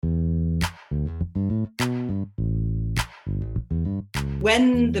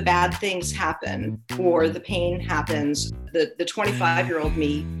When the bad things happen or the pain happens, the 25-year-old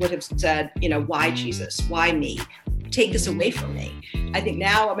me would have said, why Jesus? Why me? Take this away from me. I think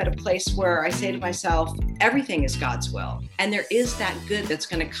now I'm at a place where I say to myself, everything is God's will. And there is that good that's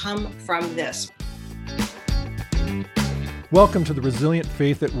going to come from this. Welcome to the Resilient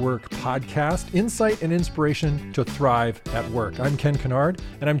Faith at Work podcast, insight and inspiration to thrive at work. I'm Ken Kennard,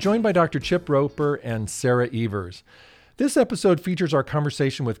 and I'm joined by Dr. Chip Roper and Sarah Evers. This episode features our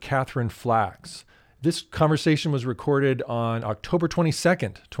conversation with Catherine Flax. This conversation was recorded on October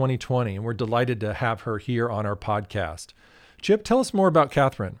 22nd, 2020, and we're delighted to have her here on our podcast. Chip, tell us more about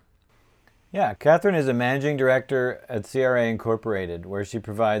Catherine. Yeah, Catherine is a managing director at CRA Incorporated, where she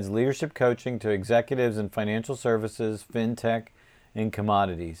provides leadership coaching to executives in financial services, fintech, and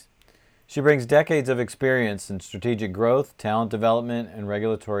commodities. She brings decades of experience in strategic growth, talent development, and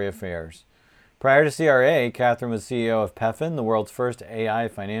regulatory affairs. Prior to CRA, Catherine was CEO of Pefin, the world's first AI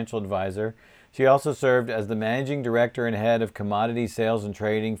financial advisor. She also served as the managing director and head of commodity sales and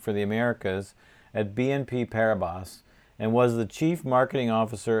trading for the Americas at BNP Paribas, and was the chief marketing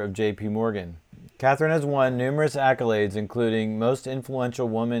officer of JP Morgan. Catherine has won numerous accolades, including Most Influential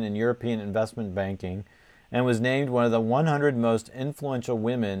Woman in European Investment Banking, and was named one of the 100 most influential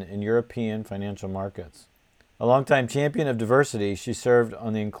women in European financial markets. A longtime champion of diversity, she served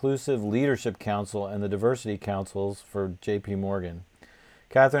on the Inclusive Leadership Council and the Diversity Councils for JP Morgan.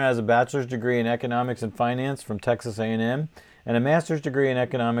 Catherine has a bachelor's degree in economics and finance from Texas A&M and a master's degree in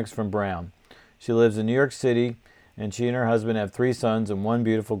economics from Brown. She lives in New York City, and she and her husband have 3 sons and 1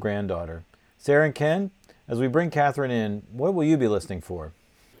 beautiful granddaughter. Sarah and Ken, as we bring Catherine in, what will you be listening for?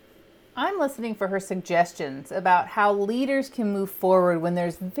 I'm listening for her suggestions about how leaders can move forward when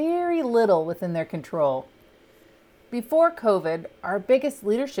there's very little within their control. Before COVID, our biggest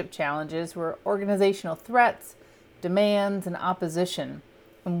leadership challenges were organizational threats, demands, and opposition.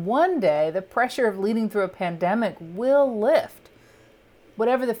 And one day, the pressure of leading through a pandemic will lift.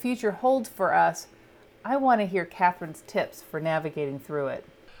 Whatever the future holds for us, I want to hear Catherine's tips for navigating through it.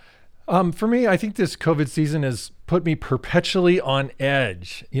 For me, I think this COVID season has put me perpetually on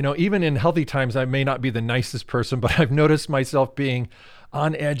edge. Even in healthy times, I may not be the nicest person, but I've noticed myself being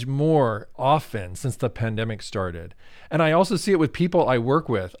on edge more often since the pandemic started. And I also see it with people I work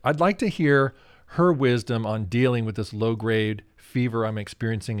with. I'd like to hear her wisdom on dealing with this low-grade fever I'm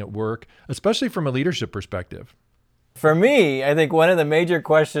experiencing at work, especially from a leadership perspective. For me, I think one of the major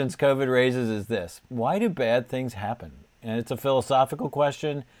questions COVID raises is this: why do bad things happen? And it's a philosophical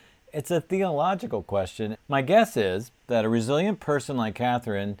question. It's a theological question. My guess is that a resilient person like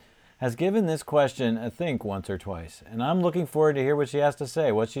Catherine has given this question a think once or twice. And I'm looking forward to hear what she has to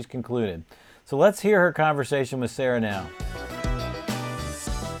say, what she's concluded. So let's hear her conversation with Sarah now.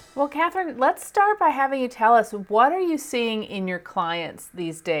 Well, Catherine, let's start by having you tell us, what are you seeing in your clients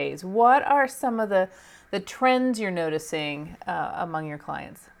these days? What are some of the trends you're noticing among your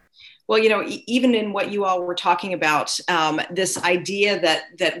clients? Well, even in what you all were talking about, this idea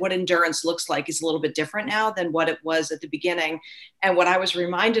that what endurance looks like is a little bit different now than what it was at the beginning. And what I was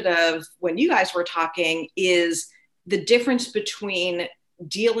reminded of when you guys were talking is the difference between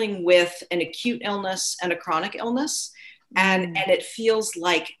dealing with an acute illness and a chronic illness. And it feels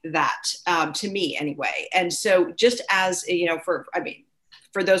like that to me anyway. And so just as,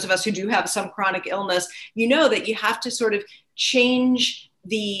 for those of us who do have some chronic illness, that you have to sort of change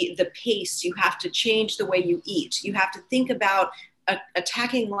the pace. You have to change the way you eat. You have to think about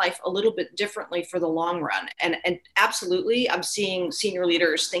attacking life a little bit differently for the long run. And absolutely, I'm seeing senior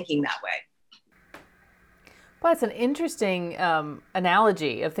leaders thinking that way. Well, it's an interesting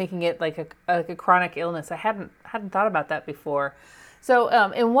analogy of thinking it like a chronic illness. I hadn't thought about that before.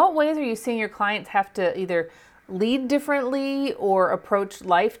 So in what ways are you seeing your clients have to either lead differently or approach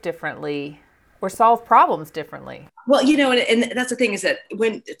life differently or solve problems differently? Well, and that's the thing is that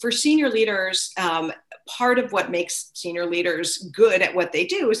for senior leaders, part of what makes senior leaders good at what they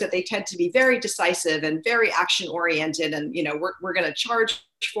do is that they tend to be very decisive and very action oriented. And, we're going to charge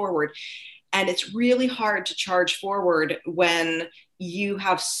forward. And it's really hard to charge forward when you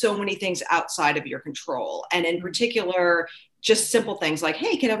have so many things outside of your control. And in particular, just simple things like,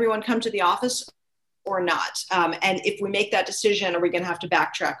 hey, can everyone come to the office or not? And if we make that decision, are we going to have to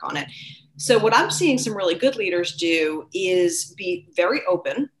backtrack on it? So what I'm seeing some really good leaders do is be very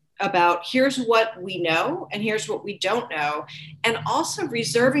open about here's what we know and here's what we don't know, and also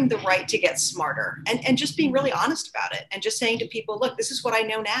reserving the right to get smarter and just being really honest about it and just saying to people, look, this is what I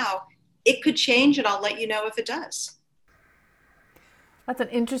know now. It could change and I'll let you know if it does. That's an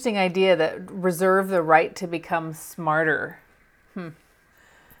interesting idea, that reserve the right to become smarter.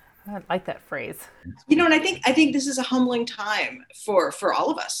 I like that phrase. And I think this is a humbling time for all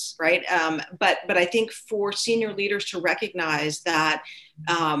of us, right? But I think for senior leaders to recognize that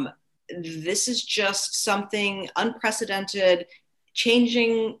this is just something unprecedented,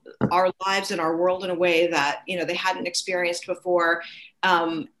 changing our lives and our world in a way that they hadn't experienced before,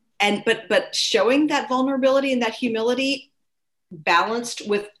 but showing that vulnerability and that humility balanced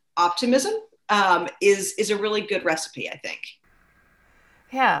with optimism is a really good recipe, I think.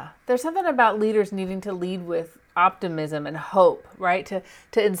 Yeah, there's something about leaders needing to lead with optimism and hope, right?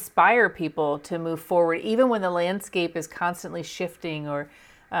 To inspire people to move forward, even when the landscape is constantly shifting, or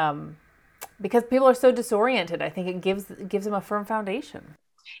because people are so disoriented. I think it gives them a firm foundation.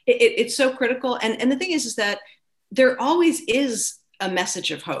 It's so critical, and the thing is that there always is a message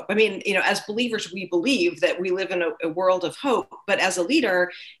of hope. I mean, as believers, we believe that we live in a world of hope, but as a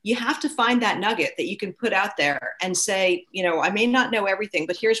leader, you have to find that nugget that you can put out there and say, I may not know everything,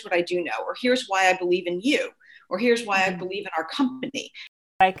 but here's what I do know, or here's why I believe in you, or here's why I believe in our company.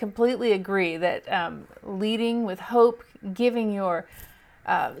 I completely agree that leading with hope, giving your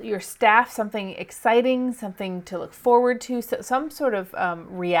staff something exciting, something to look forward to, some sort of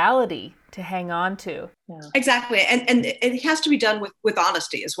reality to hang on to. Yeah. Exactly. And it has to be done with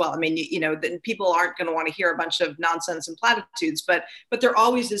honesty as well. I mean, people aren't going to want to hear a bunch of nonsense and platitudes, but there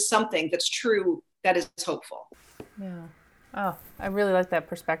always is something that's true that is hopeful. Yeah. Oh, I really like that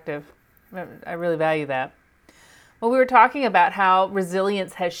perspective. I really value that. Well, we were talking about how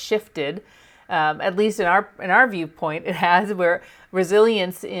resilience has shifted, at least in our viewpoint, it has, where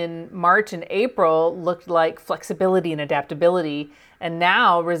resilience in March and April looked like flexibility and adaptability. And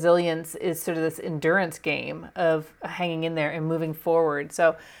now resilience is sort of this endurance game of hanging in there and moving forward.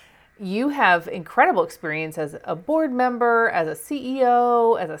 So you have incredible experience as a board member, as a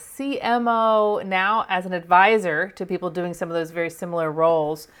CEO, as a CMO, now as an advisor to people doing some of those very similar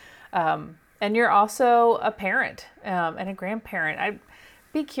roles. And you're also a parent and a grandparent. I'd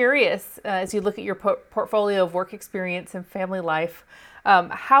be curious, as you look at your portfolio of work experience and family life,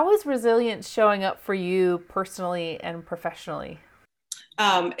 how is resilience showing up for you personally and professionally?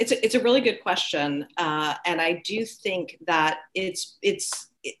 It's a really good question, and I do think that it's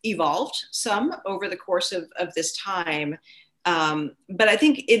evolved some over the course of this time, but I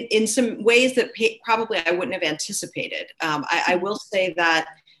think in some ways that probably I wouldn't have anticipated. I will say that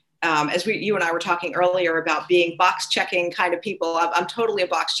as you and I were talking earlier about being box checking kind of people, I'm totally a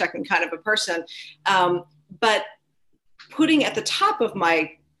box checking kind of a person, but putting at the top of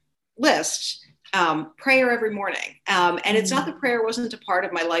my list prayer every morning. And it's not that prayer wasn't a part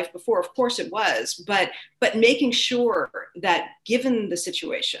of my life before. Of course it was, but making sure that given the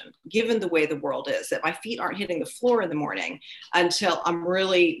situation, given the way the world is, that my feet aren't hitting the floor in the morning until I'm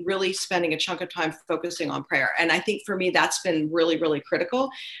really, really spending a chunk of time focusing on prayer. And I think for me, that's been really, really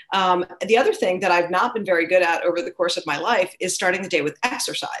critical. The other thing that I've not been very good at over the course of my life is starting the day with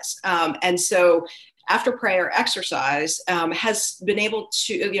exercise. And so after prayer, exercise has been able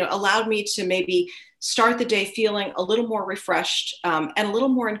to, allowed me to maybe start the day feeling a little more refreshed and a little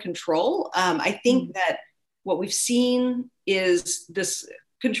more in control. I think that what we've seen is this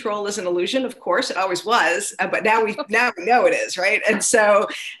control is an illusion. Of course, it always was, but now we know it is, right? And so,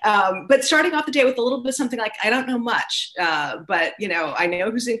 but starting off the day with a little bit something like, I don't know much, but I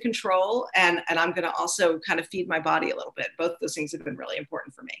know who's in control, and I'm going to also kind of feed my body a little bit. Both those things have been really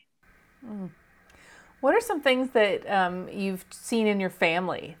important for me. Mm. What are some things that you've seen in your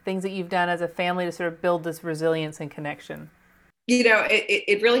family, things that you've done as a family to sort of build this resilience and connection?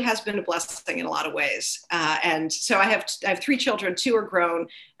 It really has been a blessing in a lot of ways. And so I have 3 children. 2 are grown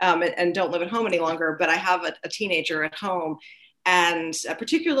and don't live at home any longer, but I have a teenager at home. And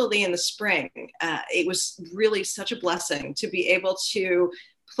particularly in the spring, it was really such a blessing to be able to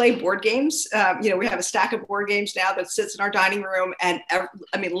play board games. We have a stack of board games now that sits in our dining room. And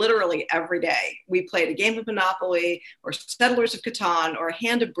literally every day we played a game of Monopoly or Settlers of Catan or a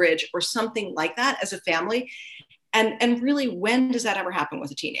hand of bridge or something like that as a family. And really, when does that ever happen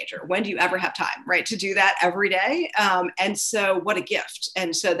with a teenager? When do you ever have time, right, to do that every day? And so what a gift.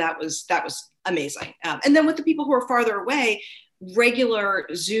 And so that was amazing. And then with the people who are farther away, regular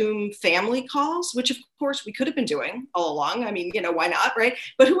Zoom family calls, which of course we could have been doing all along. I mean, why not, right?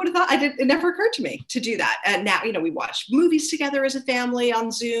 But who would have thought? It never occurred to me to do that. And now, we watch movies together as a family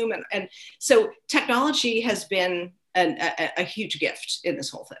on Zoom. And so technology has been a huge gift in this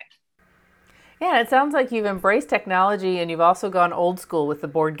whole thing. Yeah, it sounds like you've embraced technology and you've also gone old school with the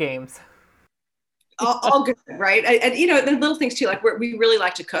board games. all good, right? And the little things too, like we really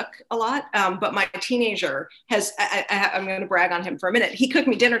like to cook a lot. But my teenager I'm going to brag on him for a minute. He cooked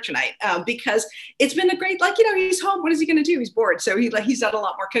me dinner tonight because it's been a great, he's home. What is he going to do? He's bored. So he's done a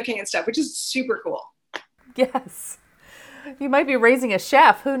lot more cooking and stuff, which is super cool. Yes. You might be raising a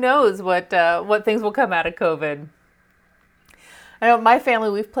chef. Who knows what things will come out of COVID. I know my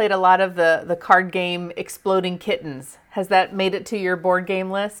family, we've played a lot of the card game Exploding Kittens. Has that made it to your board game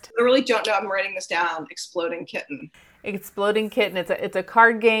list? I really don't know. I'm writing this down. Exploding Kitten. Exploding Kitten. It's a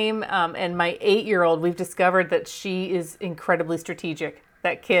card game, and my 8-year-old, we've discovered that she is incredibly strategic.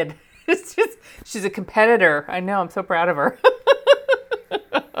 That kid, she's a competitor. I know. I'm so proud of her.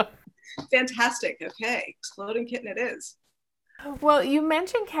 Fantastic. Okay, Exploding Kitten it is. Well, you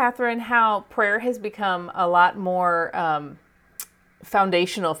mentioned, Catherine, how prayer has become a lot more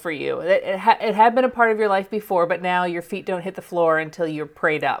foundational for you. It had been a part of your life before, but now your feet don't hit the floor until you're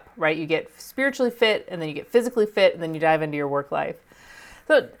prayed up, right? You get spiritually fit, and then you get physically fit, and then you dive into your work life.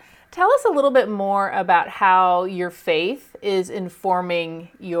 So tell us a little bit more about how your faith is informing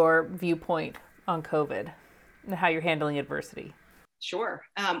your viewpoint on COVID and how you're handling adversity. Sure.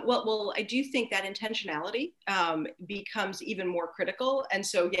 Well, I do think that intentionality becomes even more critical. And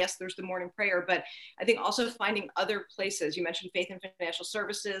so, yes, there's the morning prayer, but I think also finding other places. You mentioned Faith and Financial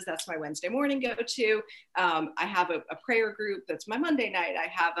Services. That's my Wednesday morning go-to. I have a prayer group. That's my Monday night. I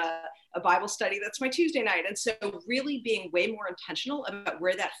have a Bible study. That's my Tuesday night. And so really being way more intentional about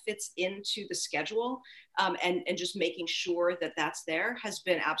where that fits into the schedule and just making sure that that's there has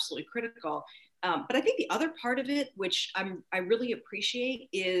been absolutely critical. But I think the other part of it, which I really appreciate,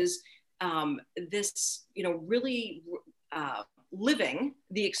 is this, really living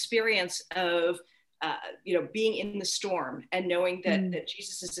the experience of, being in the storm and knowing that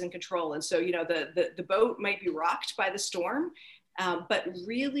Jesus is in control. And so, the boat might be rocked by the storm, but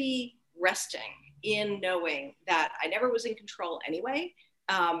really resting in knowing that I never was in control anyway.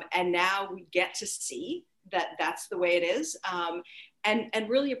 And now we get to see that that's the way it is. And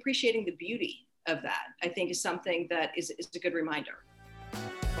really appreciating the beauty of that, I think, is something that is a good reminder.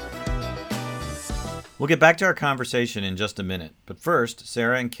 We'll get back to our conversation in just a minute, but first,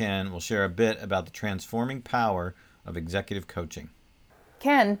 Sarah and Ken will share a bit about the transforming power of executive coaching.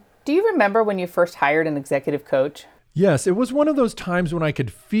 Ken, do you remember when you first hired an executive coach? Yes, it was one of those times when I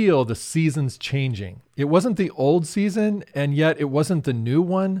could feel the seasons changing. It wasn't the old season, and yet it wasn't the new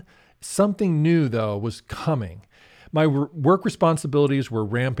one. Something new, though, was coming. My work responsibilities were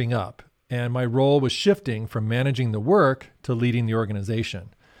ramping up, and my role was shifting from managing the work to leading the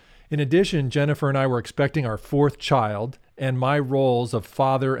organization. In addition, Jennifer and I were expecting our 4th child, and my roles of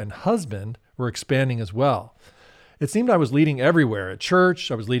father and husband were expanding as well. It seemed I was leading everywhere. At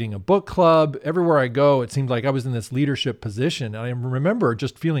church, I was leading a book club. Everywhere I go, it seemed like I was in this leadership position. And I remember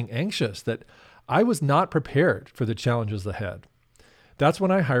just feeling anxious that I was not prepared for the challenges ahead. That's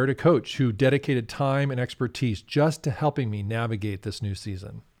when I hired a coach who dedicated time and expertise just to helping me navigate this new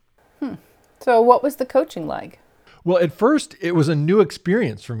season. So what was the coaching like? Well, at first, it was a new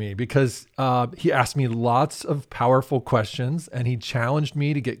experience for me because he asked me lots of powerful questions and he challenged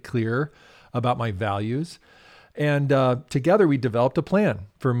me to get clear about my values. And together, we developed a plan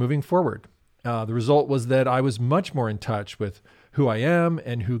for moving forward. The result was that I was much more in touch with who I am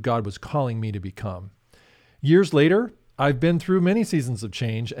and who God was calling me to become. Years later, I've been through many seasons of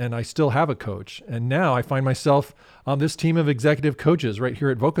change and I still have a coach. And now I find myself on this team of executive coaches right here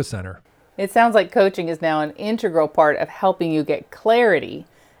at Voca Center. It sounds like coaching is now an integral part of helping you get clarity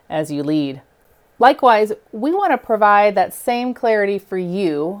as you lead. Likewise, we want to provide that same clarity for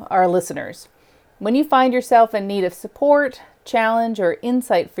you, our listeners. When you find yourself in need of support, challenge, or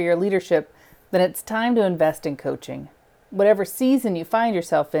insight for your leadership, then it's time to invest in coaching. Whatever season you find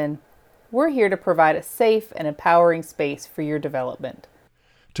yourself in, we're here to provide a safe and empowering space for your development.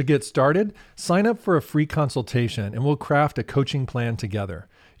 To get started, sign up for a free consultation and we'll craft a coaching plan together.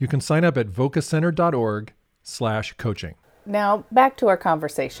 You can sign up at vocacenter.org/coaching. Now, back to our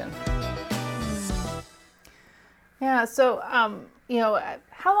conversation. Yeah, so,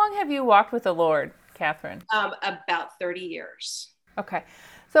 how long have you walked with the Lord, Catherine? About 30 years. Okay.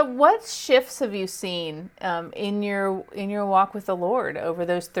 So what shifts have you seen in your walk with the Lord over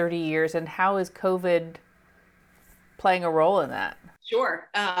those 30 years, and how is COVID playing a role in that? Sure.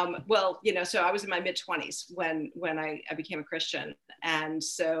 So I was in my mid-20s when I became a Christian. And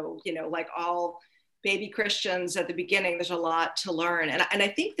so, like all baby Christians at the beginning, there's a lot to learn. And I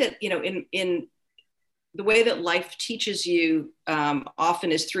think that, in the way that life teaches you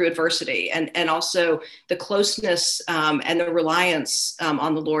often is through adversity, and also the closeness and the reliance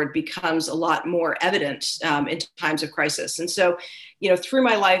on the Lord becomes a lot more evident in times of crisis. And so, through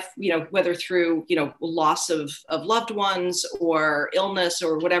my life, whether through, loss of loved ones or illness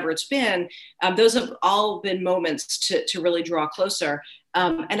or whatever it's been, those have all been moments to really draw closer.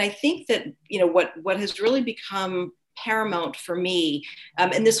 And I think that, what has really become paramount for me,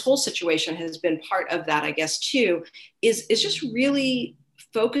 and this whole situation has been part of that, I guess, too, is just really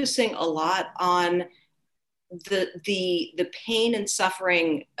focusing a lot on the pain and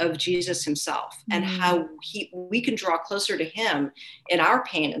suffering of Jesus himself, and how we can draw closer to him in our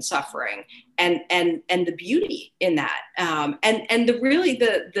pain and suffering, and the beauty in that, and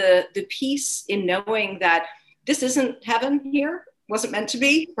the peace in knowing that this isn't heaven here, wasn't meant to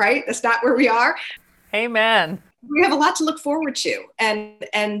be, right? That's not where we are. Amen. We have a lot to look forward to, and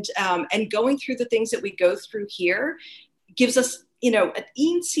going through the things that we go through here gives us, an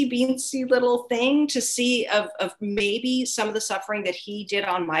eensy beensy little thing to see of maybe some of the suffering that he did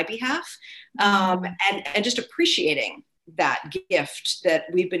on my behalf, and just appreciating that gift that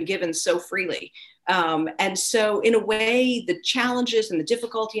we've been given so freely. And so in a way, the challenges and the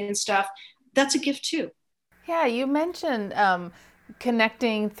difficulty and stuff, that's a gift too. Yeah, you mentioned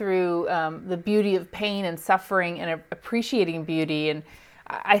connecting through the beauty of pain and suffering and appreciating beauty. And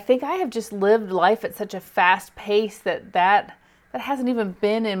I think I have just lived life at such a fast pace that hasn't even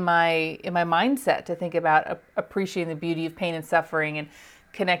been in my mindset to think about appreciating the beauty of pain and suffering and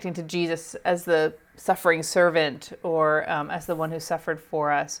connecting to Jesus as the suffering servant, or as the one who suffered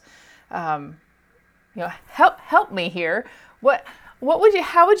for us. Help me here.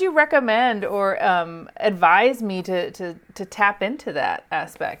 How would you recommend or advise me to tap into that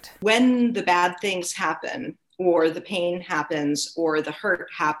aspect? When the bad things happen, or the pain happens, or the hurt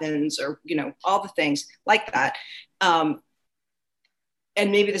happens, or, all the things like that. And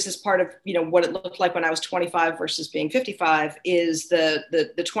maybe this is part of, what it looked like when I was 25 versus being 55, is the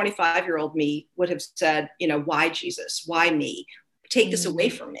 25-year-old me would have said, why Jesus? Why me? Take this away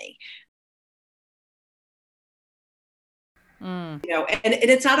from me. And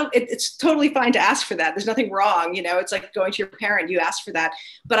it's totally fine to ask for that. There's nothing wrong. It's like going to your parent, you ask for that.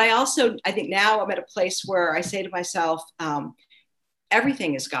 But I think now I'm at a place where I say to myself,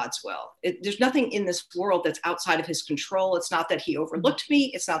 everything is God's will. There's nothing in this world that's outside of his control. It's not that he overlooked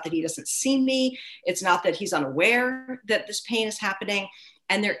me. It's not that he doesn't see me. It's not that he's unaware that this pain is happening.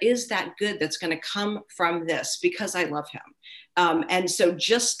 And there is that good that's going to come from this because I love him. And so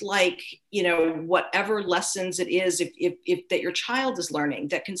just like, whatever lessons it is, if that your child is learning,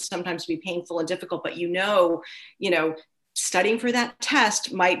 that can sometimes be painful and difficult, but studying for that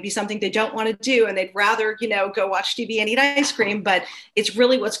test might be something they don't want to do, and they'd rather, go watch TV and eat ice cream, but it's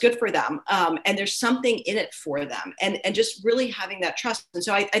really what's good for them. And there's something in it for them, and just really having that trust. And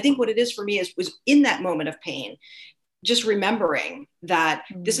so I think what it is for me was in that moment of pain, just remembering that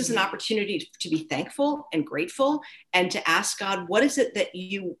this is an opportunity to be thankful and grateful, and to ask God, what is it that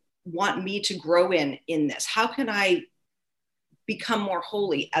you want me to grow in this? How can I become more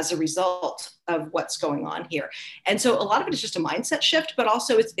holy as a result of what's going on here? And so a lot of it is just a mindset shift, but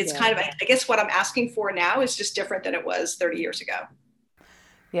also it's kind of, I guess what I'm asking for now is just different than it was 30 years ago.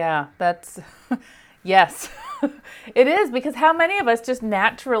 Yeah, that's, yes, it is, because how many of us just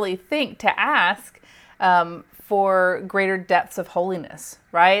naturally think to ask for greater depths of holiness,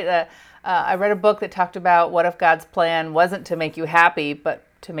 right? I read a book that talked about what if God's plan wasn't to make you happy, but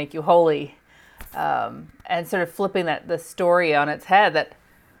to make you holy. And sort of flipping the story on its head, that,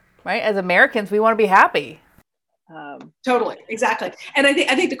 right, as Americans, we want to be happy. Totally. Exactly. And I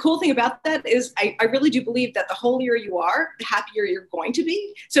think the cool thing about that is I really do believe that the holier you are, the happier you're going to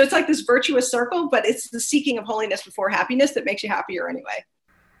be. So it's like this virtuous circle, but it's the seeking of holiness before happiness that makes you happier anyway.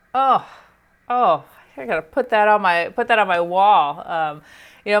 Oh, I gotta put that on my wall.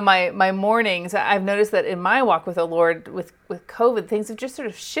 My mornings, I've noticed that in my walk with the Lord, with COVID, things have just sort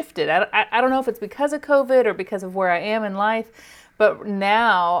of shifted. I don't know if it's because of COVID or because of where I am in life, but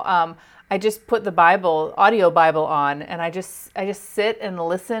now I just put the audio Bible on, and I just sit and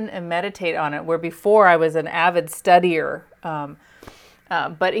listen and meditate on it, where before I was an avid studier.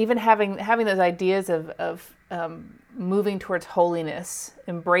 But even having those ideas of moving towards holiness,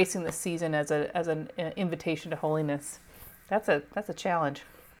 embracing the season as an invitation to holiness, that's a challenge.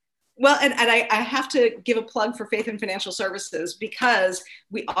 Well, and I have to give a plug for Faith and Financial Services, because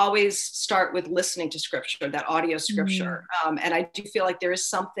we always start with listening to scripture, that audio scripture. And I do feel like there is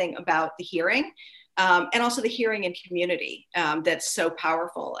something about the hearing, and also the hearing in community, that's so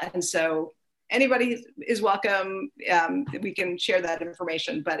powerful. And so anybody is welcome. We can share that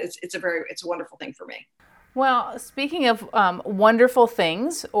information, but it's a wonderful thing for me. Well, speaking of wonderful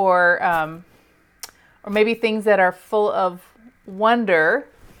things, or maybe things that are full of wonder,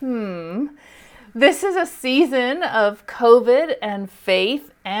 this is a season of COVID and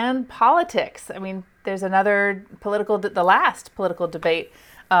faith and politics. I mean, there's another the last political debate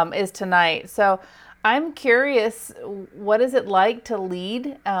is tonight. So I'm curious, what is it like to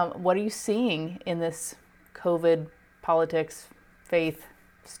lead? What are you seeing in this COVID politics, faith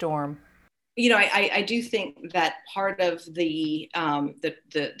storm? I do think that part of the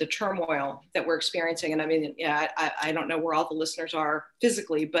turmoil that we're experiencing, and I mean, I don't know where all the listeners are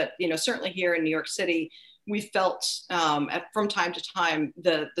physically, but certainly here in New York City, we felt from time to time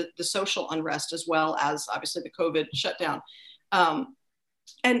the social unrest, as well as obviously the COVID shutdown,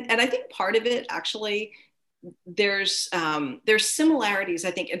 and I think part of it actually. There's similarities, I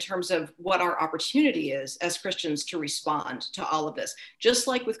think, in terms of what our opportunity is as Christians to respond to all of this. Just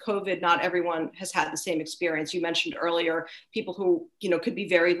like with COVID, not everyone has had the same experience. You mentioned earlier people who, could be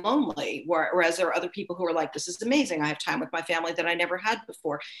very lonely, whereas there are other people who are like, this is amazing. I have time with my family that I never had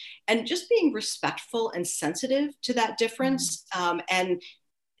before. And just being respectful and sensitive to that difference, and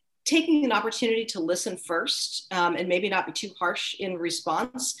taking an opportunity to listen first, and maybe not be too harsh in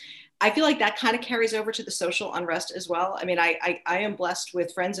response. I feel like that kind of carries over to the social unrest as well. I mean, I am blessed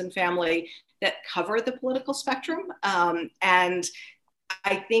with friends and family that cover the political spectrum. And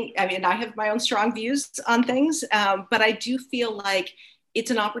I have my own strong views on things, but I do feel like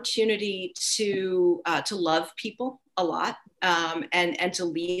it's an opportunity to love people a lot, and to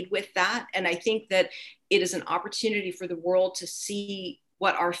lead with that. And I think that it is an opportunity for the world to see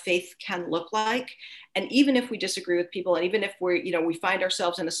what our faith can look like. And even if we disagree with people, and even if we find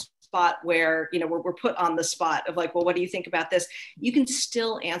ourselves in a spot where, we're put on the spot of like, well, what do you think about this? You can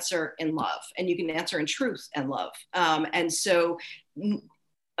still answer in love, and you can answer in truth and love. And so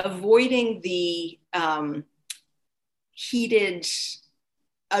avoiding the heated,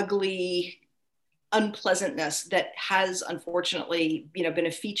 ugly unpleasantness that has unfortunately, been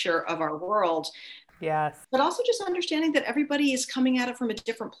a feature of our world. Yes. But also just understanding that everybody is coming at it from a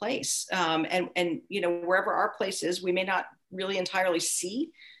different place. And wherever our place is, we may not really entirely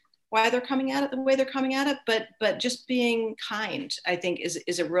see why they're coming at it the way they're coming at it, but just being kind, I think,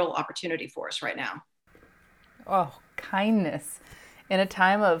 is a real opportunity for us right now. Oh, kindness. In a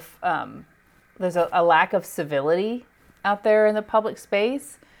time of, there's a lack of civility out there in the public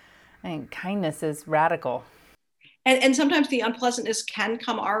space. I think kindness is radical. And sometimes the unpleasantness can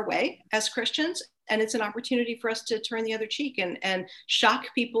come our way as Christians, and it's an opportunity for us to turn the other cheek and shock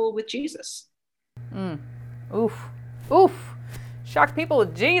people with Jesus. Oof. Shock people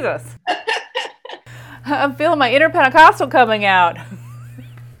with Jesus. I'm feeling my inner Pentecostal coming out.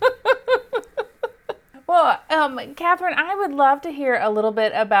 Well, Catherine, I would love to hear a little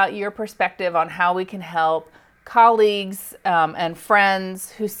bit about your perspective on how we can help colleagues and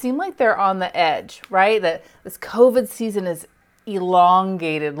friends who seem like they're on the edge, right? That this COVID season is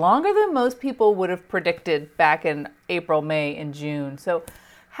elongated, longer than most people would have predicted back in April, May, and June. So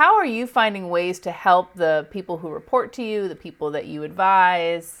how are you finding ways to help the people who report to you, the people that you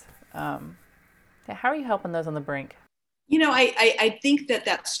advise? How are you helping those on the brink? I think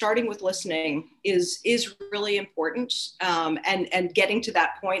that starting with listening is really important, and getting to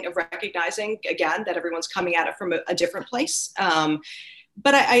that point of recognizing, again, that everyone's coming at it from a different place.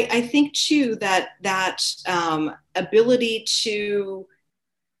 But I think, too, that ability to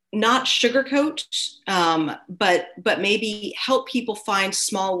not sugarcoat, but maybe help people find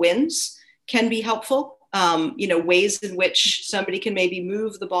small wins can be helpful. Ways in which somebody can maybe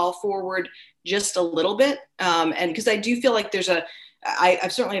move the ball forward just a little bit. And because I do feel like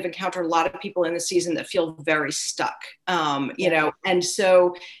I've certainly have encountered a lot of people in the season that feel very stuck, and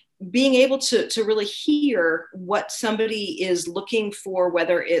so being able to really hear what somebody is looking for,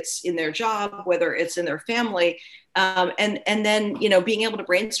 whether it's in their job, whether it's in their family, and then, being able to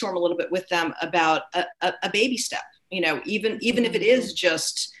brainstorm a little bit with them about a baby step, even if it is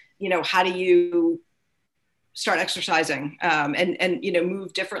just, how do you start exercising, and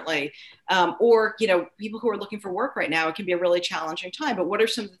move differently, or people who are looking for work right now, it can be a really challenging time, but what are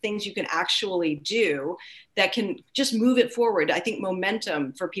some of the things you can actually do that can just move it forward? I think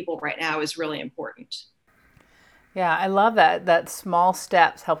momentum for people right now is really important. Yeah, I love that small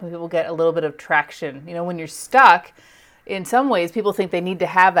steps, helping people get a little bit of traction. When you're stuck, in some ways people think they need to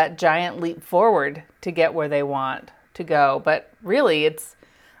have that giant leap forward to get where they want to go, but really it's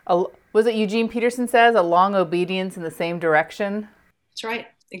was it Eugene Peterson says, a long obedience in the same direction? That's right.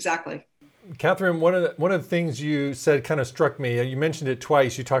 Exactly. Catherine, one of the things you said kind of struck me. You mentioned it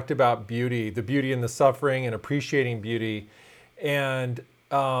twice. You talked about beauty, the beauty in the suffering, and appreciating beauty. And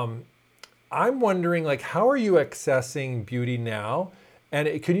I'm wondering, like, how are you accessing beauty now?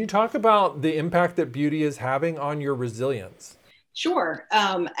 And can you talk about the impact that beauty is having on your resilience? Sure.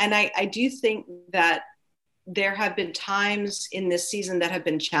 And I do think that there have been times in this season that have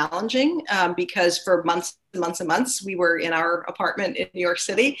been challenging because for months and months and months, we were in our apartment in New York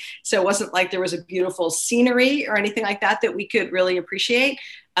City. So it wasn't like there was a beautiful scenery or anything like that that we could really appreciate.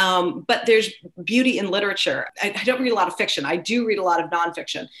 But there's beauty in literature. I don't read a lot of fiction. I do read a lot of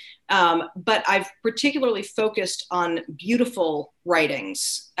nonfiction. But I've particularly focused on beautiful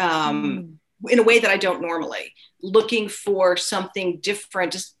writings in a way that I don't normally, looking for something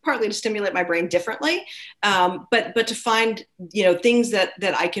different, just partly to stimulate my brain differently, but to find, things that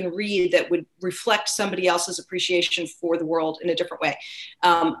I can read that would reflect somebody else's appreciation for the world in a different way.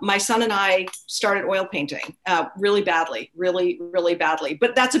 My son and I started oil painting really badly, really badly,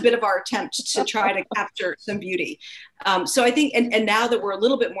 but that's a bit of our attempt to try to capture some beauty. So I think, and now that we're a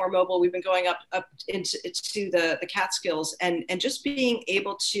little bit more mobile, we've been going up into the Catskills and just being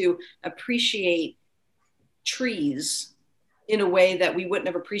able to appreciate trees in a way that we wouldn't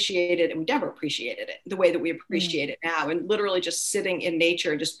have appreciated, and we never appreciated it the way that we appreciate it now. And literally just sitting in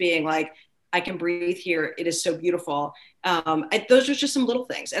nature and just being like, I can breathe here. It is so beautiful. Those are just some little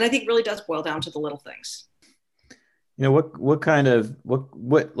things. And I think it really does boil down to the little things. What kind of,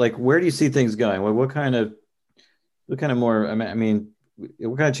 like, where do you see things going? What kind of more, I mean,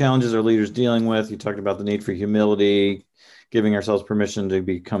 what kind of challenges are leaders dealing with? You talked about the need for humility, giving ourselves permission to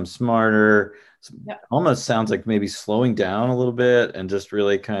become smarter. Yep. Almost sounds like maybe slowing down a little bit and just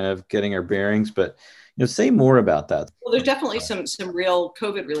really kind of getting our bearings, but say more about that. Well, there's definitely some real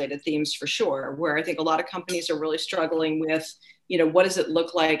COVID related themes for sure, where I think a lot of companies are really struggling with, what does it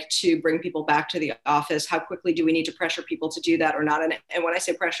look like to bring people back to the office? How quickly do we need to pressure people to do that or not? And when I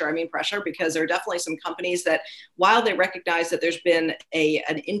say pressure, I mean pressure, because there are definitely some companies that, while they recognize that there's been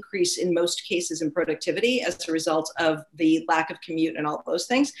an increase in most cases in productivity as a result of the lack of commute and all those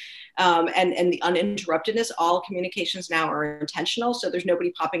things, and the uninterruptedness, all communications now are intentional. So there's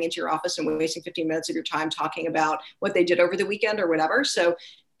nobody popping into your office and wasting 15 minutes of your time talking about what they did over the weekend or whatever. So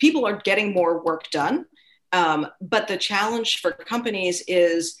people are getting more work done. But the challenge for companies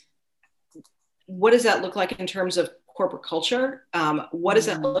is, what does that look like in terms of corporate culture? What does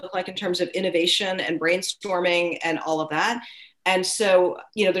that look like in terms of innovation and brainstorming and all of that? And so,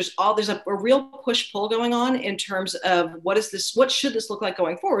 there's a real push-pull going on in terms of what should this look like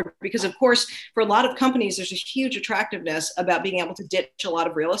going forward? Because of course, for a lot of companies, there's a huge attractiveness about being able to ditch a lot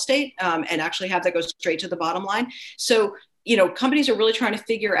of real estate and actually have that go straight to the bottom line. So companies are really trying to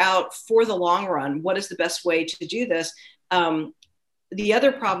figure out for the long run, what is the best way to do this? The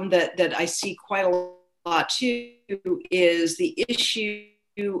other problem that I see quite a lot too is the issue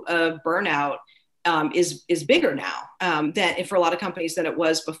of burnout is bigger now than for a lot of companies than it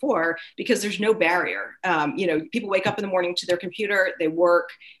was before, because there's no barrier. People wake up in the morning to their computer, they work,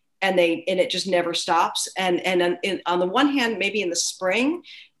 and it just never stops. And on the one hand, maybe in the spring,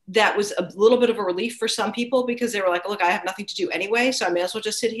 that was a little bit of a relief for some people, because they were like, look, I have nothing to do anyway, so I may as well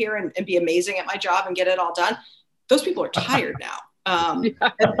just sit here and be amazing at my job and get it all done. Those people are tired now.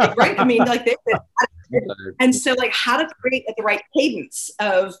 Right? I mean, like and so like how to create at the right cadence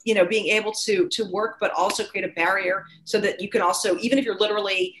of, being able to work, but also create a barrier so that you can also, even if you're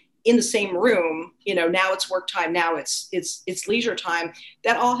literally in the same room, now it's work time, now it's leisure time.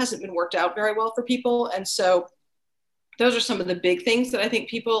 That all hasn't been worked out very well for people. And so those are some of the big things that I think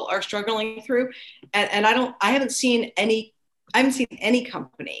people are struggling through. And I haven't seen any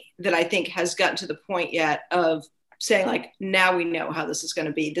company that I think has gotten to the point yet of saying like, now we know how this is going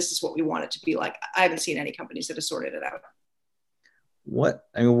to be. This is what we want it to be like. I haven't seen any companies that have sorted it out.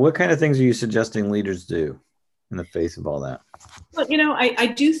 What kind of things are you suggesting leaders do in the face of all that? Well, I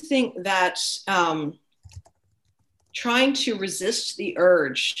do think that trying to resist the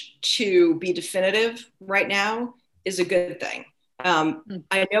urge to be definitive right now is a good thing.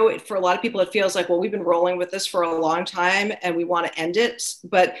 I know for a lot of people, it feels like, well, we've been rolling with this for a long time and we want to end it,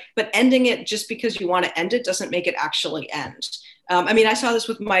 but ending it just because you want to end it doesn't make it actually end. I saw this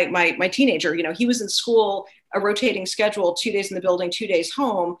with my teenager. He was in school, a rotating schedule, 2 days in the building, 2 days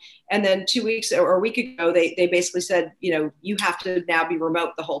home. And then 2 weeks or a week ago, they basically said, you have to now be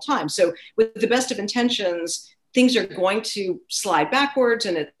remote the whole time. So with the best of intentions, things are going to slide backwards.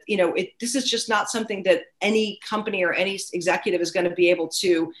 And this is just not something that any company or any executive is going to be able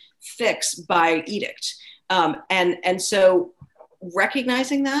to fix by edict. And so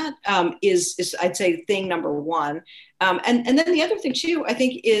recognizing that is I'd say thing number one. And then the other thing too, I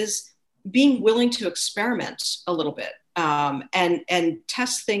think, is being willing to experiment a little bit, and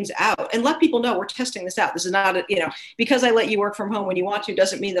test things out and let people know we're testing this out. This is not, because I let you work from home when you want to,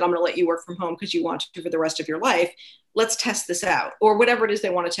 doesn't mean that I'm going to let you work from home because you want to for the rest of your life. Let's test this out, or whatever it is they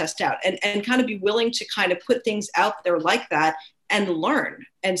want to test out, and kind of be willing to kind of put things out there like that and learn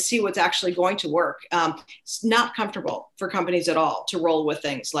and see what's actually going to work. It's not comfortable for companies at all to roll with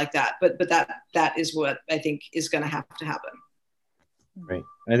things like that, but that is what I think is going to have to happen. Right.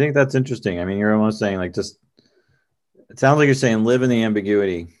 I think that's interesting. I mean, you're almost saying like, just, it sounds like you're saying live in the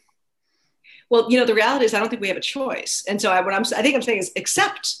ambiguity. Well, the reality is I don't think we have a choice. And so I think I'm saying is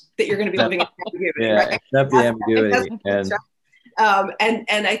accept that you're going to be living in ambiguity. Yeah, right? accept the ambiguity.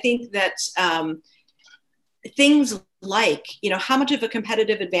 And I think that things like, how much of a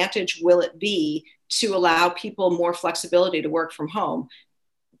competitive advantage will it be to allow people more flexibility to work from home?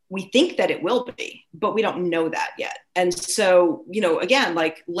 We think that it will be, but we don't know that yet. And so, again,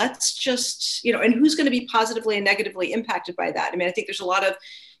 like, let's just, and who's going to be positively and negatively impacted by that? I mean, I think there's a lot of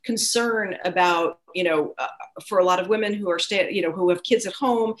concern about, for a lot of women who are who have kids at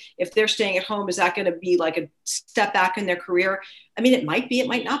home, if they're staying at home, is that going to be like a step back in their career? I mean, it might be, it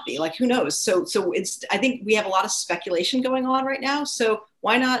might not be, like, who knows? So I think we have a lot of speculation going on right now. So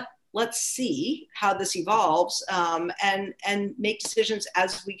why not, let's see how this evolves, and make decisions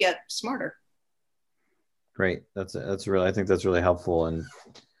as we get smarter. Great. That's really, I think that's really helpful. And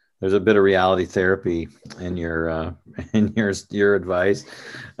there's a bit of reality therapy in your advice.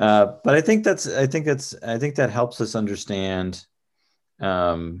 But I think that helps us understand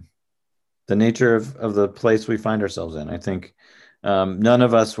the nature of the place we find ourselves in. I think none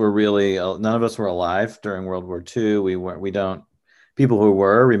of us were alive during World War II. People who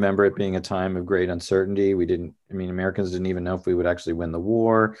were remember it being a time of great uncertainty. Americans didn't even know if we would actually win the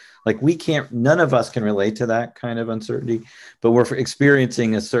war. Like, none of us can relate to that kind of uncertainty, but we're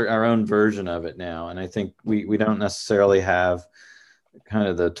experiencing our own version of it now. And I think we don't necessarily have kind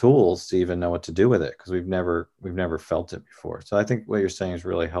of the tools to even know what to do with it, because we've never felt it before. So I think what you're saying is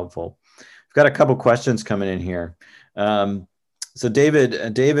really helpful. We've got a couple questions coming in here. So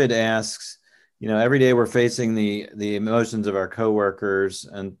David asks, every day we're facing the emotions of our coworkers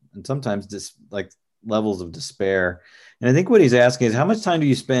and sometimes like levels of despair. And I think what he's asking is, how much time do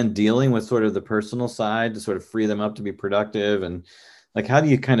you spend dealing with sort of the personal side to sort of free them up to be productive? And like, how do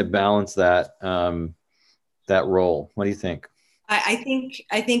you kind of balance that role? What do you think? I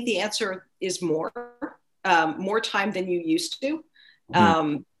think the answer is more time than you used to,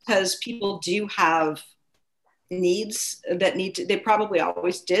 because people do have needs that they probably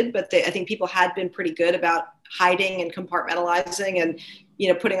always did, but I think people had been pretty good about hiding and compartmentalizing and,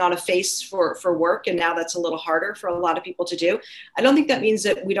 putting on a face for work. And now that's a little harder for a lot of people to do. I don't think that means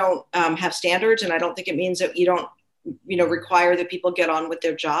that we don't have standards. And I don't think it means that you don't, require that people get on with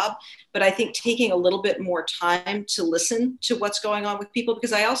their job. But I think taking a little bit more time to listen to what's going on with people,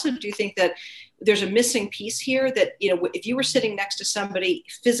 because I also do think that there's a missing piece here that, if you were sitting next to somebody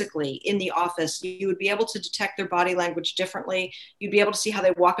physically in the office, you would be able to detect their body language differently. You'd be able to see how they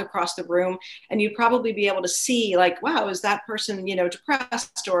walk across the room, and you'd probably be able to see, like, wow, is that person,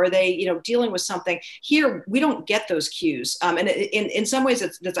 depressed, or are they, dealing with something? Here, we don't get those cues. And in some ways,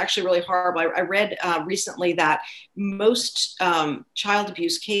 that's actually really horrible. I read recently that most child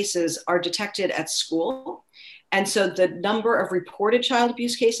abuse cases are detected at school. And so the number of reported child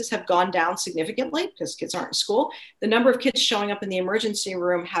abuse cases have gone down significantly because kids aren't in school. The number of kids showing up in the emergency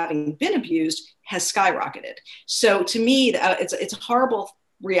room having been abused has skyrocketed. So to me, it's a horrible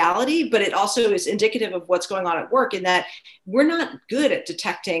reality, but it also is indicative of what's going on at work, in that we're not good at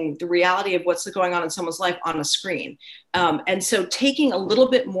detecting the reality of what's going on in someone's life on a screen. And so taking a little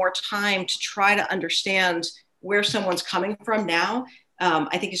bit more time to try to understand where someone's coming from now,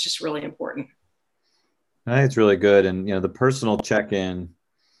 I think is just really important. I think it's really good. And, the personal check-in,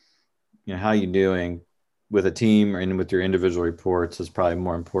 how you doing with a team and with your individual reports is probably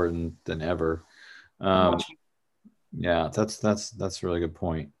more important than ever. Yeah, that's a really good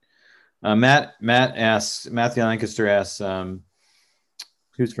point. Matthew Lancaster asks,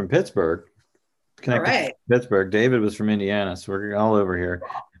 who's from Pittsburgh? Right. Pittsburgh. David was from Indiana, so we're all over here.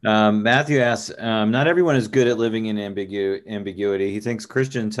 Matthew asks, not everyone is good at living in ambiguity. He thinks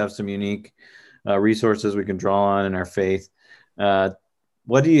Christians have some unique resources we can draw on in our faith. How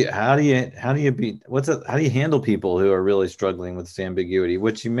do you handle people who are really struggling with this ambiguity,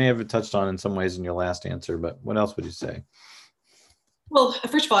 which you may have touched on in some ways in your last answer, but what else would you say? Well,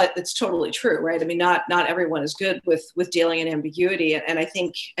 first of all, it's totally true, right? I mean, not everyone is good with dealing in ambiguity. And I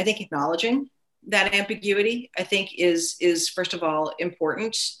think acknowledging that ambiguity, I think is first of all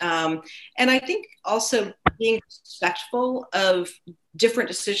important. And I think also being respectful of different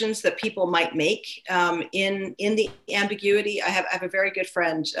decisions that people might make in the ambiguity. I have a very good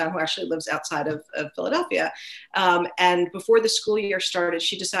friend who actually lives outside of Philadelphia. And before the school year started,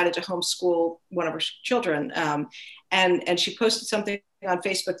 she decided to homeschool one of her children. And she posted something on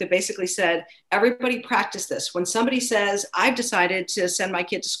Facebook that basically said, everybody practice this. When somebody says, I've decided to send my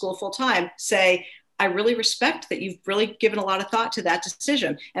kid to school full time, say, I really respect that you've really given a lot of thought to that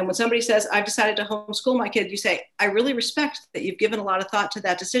decision. And when somebody says, I've decided to homeschool my kid, you say, I really respect that you've given a lot of thought to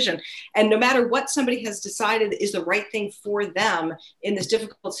that decision. And no matter what somebody has decided is the right thing for them in this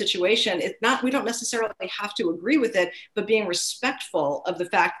difficult situation, we don't necessarily have to agree with it, but being respectful of the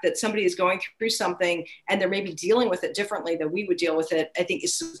fact that somebody is going through something and they're maybe dealing with it differently than we would deal with it, I think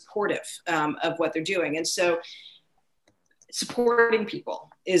is supportive of what they're doing. And so supporting people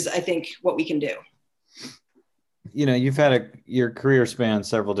is, I think, what we can do. You've had your career span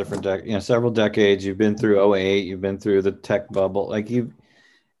several different several decades. You've been through 2008, you've been through the tech bubble.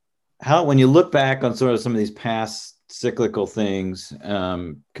 When you look back on sort of some of these past cyclical things,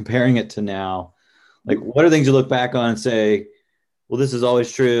 comparing it to now, what are things you look back on and say, well, this is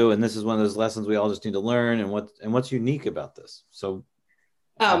always true, and this is one of those lessons we all just need to learn, and what's unique about this? So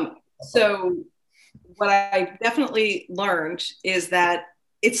what I definitely learned is that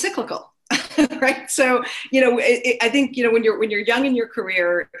it's cyclical. Right. So, I think, when you're young in your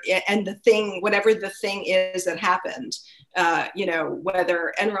career and whatever the thing is that happened,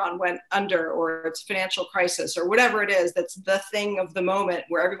 whether Enron went under or it's a financial crisis or whatever it is, that's the thing of the moment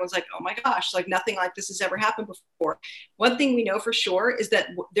where everyone's like, oh my gosh, nothing like this has ever happened before. One thing we know for sure is that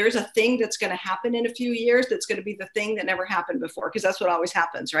there's a thing that's going to happen in a few years that's going to be the thing that never happened before, because that's what always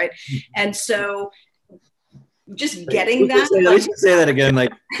happens. Right. And so just getting that. We should say that again, really,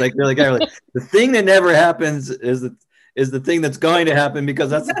 the thing that never happens is the thing that's going to happen, because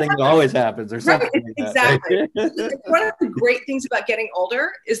that's the thing that always happens, or something. Right, exactly. One of the great things about getting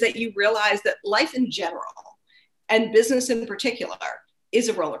older is that you realize that life in general, and business in particular, is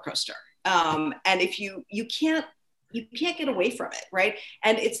a roller coaster. And if you can't get away from it, right?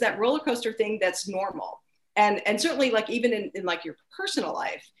 And it's that roller coaster thing that's normal. And certainly, even in your personal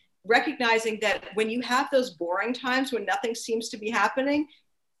life, recognizing that when you have those boring times when nothing seems to be happening,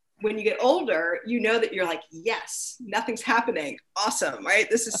 when you get older, that you're like, yes, nothing's happening. Awesome, right?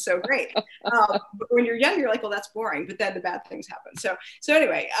 This is so great. But when you're young, you're like, well, that's boring. But then the bad things happen. So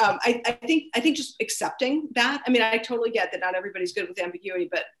anyway, I think just accepting that. I mean, I totally get that not everybody's good with ambiguity,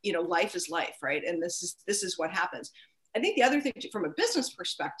 but life is life, right? And this is what happens. I think the other thing from a business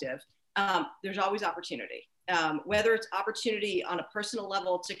perspective, there's always opportunity. Whether it's opportunity on a personal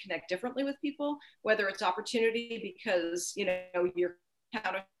level to connect differently with people, whether it's opportunity because you're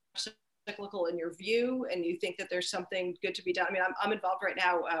counter-cyclical in your view and you think that there's something good to be done. I mean, I'm involved right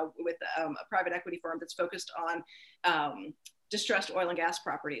now with a private equity firm that's focused on distressed oil and gas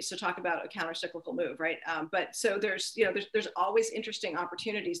properties. So talk about a counter-cyclical move, right? But so there's always interesting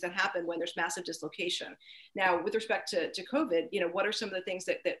opportunities that happen when there's massive dislocation. Now, with respect to COVID, what are some of the things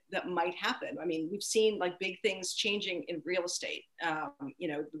that might happen? I mean, we've seen big things changing in real estate,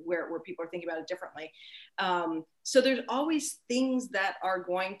 where people are thinking about it differently. So there's always things that are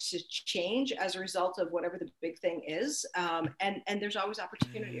going to change as a result of whatever the big thing is. And there's always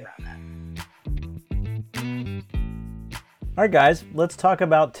opportunity around that. All right, guys, let's talk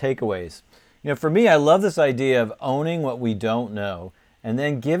about takeaways. For me, I love this idea of owning what we don't know and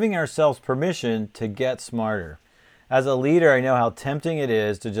then giving ourselves permission to get smarter. As a leader, I know how tempting it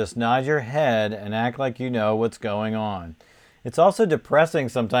is to just nod your head and act like you know what's going on. It's also depressing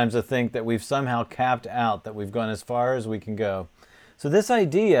sometimes to think that we've somehow capped out, that we've gone as far as we can go. So this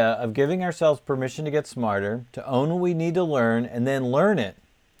idea of giving ourselves permission to get smarter, to own what we need to learn, and then learn it,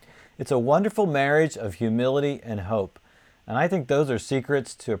 it's a wonderful marriage of humility and hope. And I think those are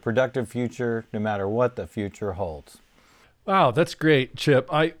secrets to a productive future, no matter what the future holds. Wow, that's great, Chip.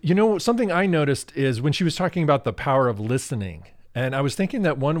 Something I noticed is when she was talking about the power of listening, and I was thinking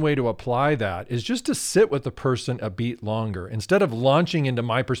that one way to apply that is just to sit with the person a beat longer. Instead of launching into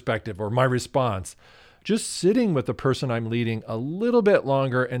my perspective or my response, just sitting with the person I'm leading a little bit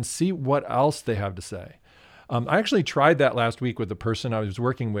longer and see what else they have to say. I actually tried that last week with the person I was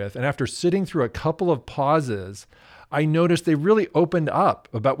working with, and after sitting through a couple of pauses, I noticed they really opened up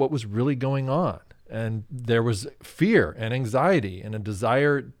about what was really going on. And there was fear and anxiety and a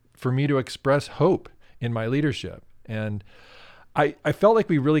desire for me to express hope in my leadership. And I felt like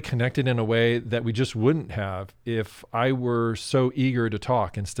we really connected in a way that we just wouldn't have if I were so eager to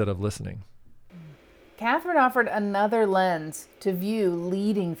talk instead of listening. Catherine offered another lens to view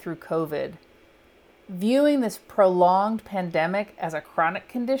leading through COVID. Viewing this prolonged pandemic as a chronic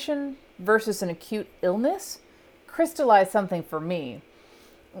condition versus an acute illness crystallized something for me.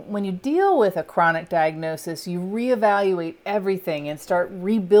 When you deal with a chronic diagnosis, you reevaluate everything and start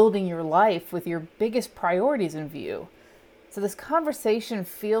rebuilding your life with your biggest priorities in view. So this conversation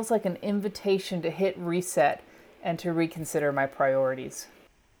feels like an invitation to hit reset and to reconsider my priorities.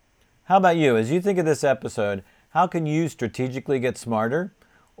 How about you? As you think of this episode, how can you strategically get smarter,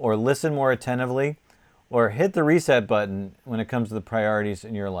 or listen more attentively, or hit the reset button when it comes to the priorities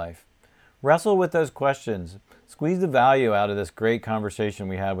in your life? Wrestle with those questions. Squeeze the value out of this great conversation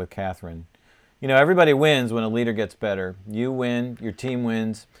we had with Catherine. You know, everybody wins when a leader gets better. You win, your team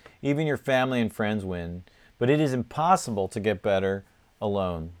wins, even your family and friends win. But it is impossible to get better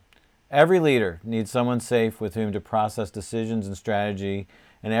alone. Every leader needs someone safe with whom to process decisions and strategy,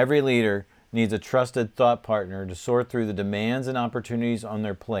 and every leader needs a trusted thought partner to sort through the demands and opportunities on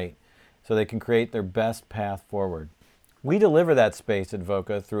their plate so they can create their best path forward. We deliver that space at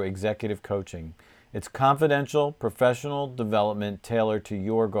VOCA through executive coaching. It's confidential, professional development tailored to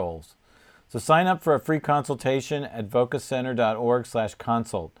your goals. So sign up for a free consultation at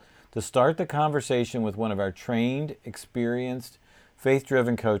vocacenter.org/consult to start the conversation with one of our trained, experienced,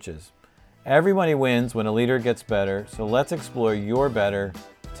 faith-driven coaches. Everybody wins when a leader gets better, so let's explore your better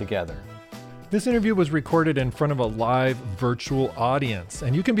together. This interview was recorded in front of a live virtual audience,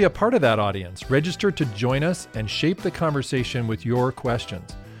 and you can be a part of that audience. Register to join us and shape the conversation with your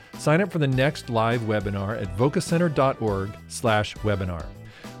questions. Sign up for the next live webinar at vocacenter.org/webinar.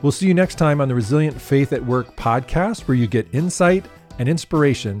 We'll see you next time on the Resilient Faith at Work podcast, where you get insight and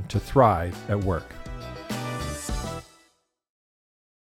inspiration to thrive at work.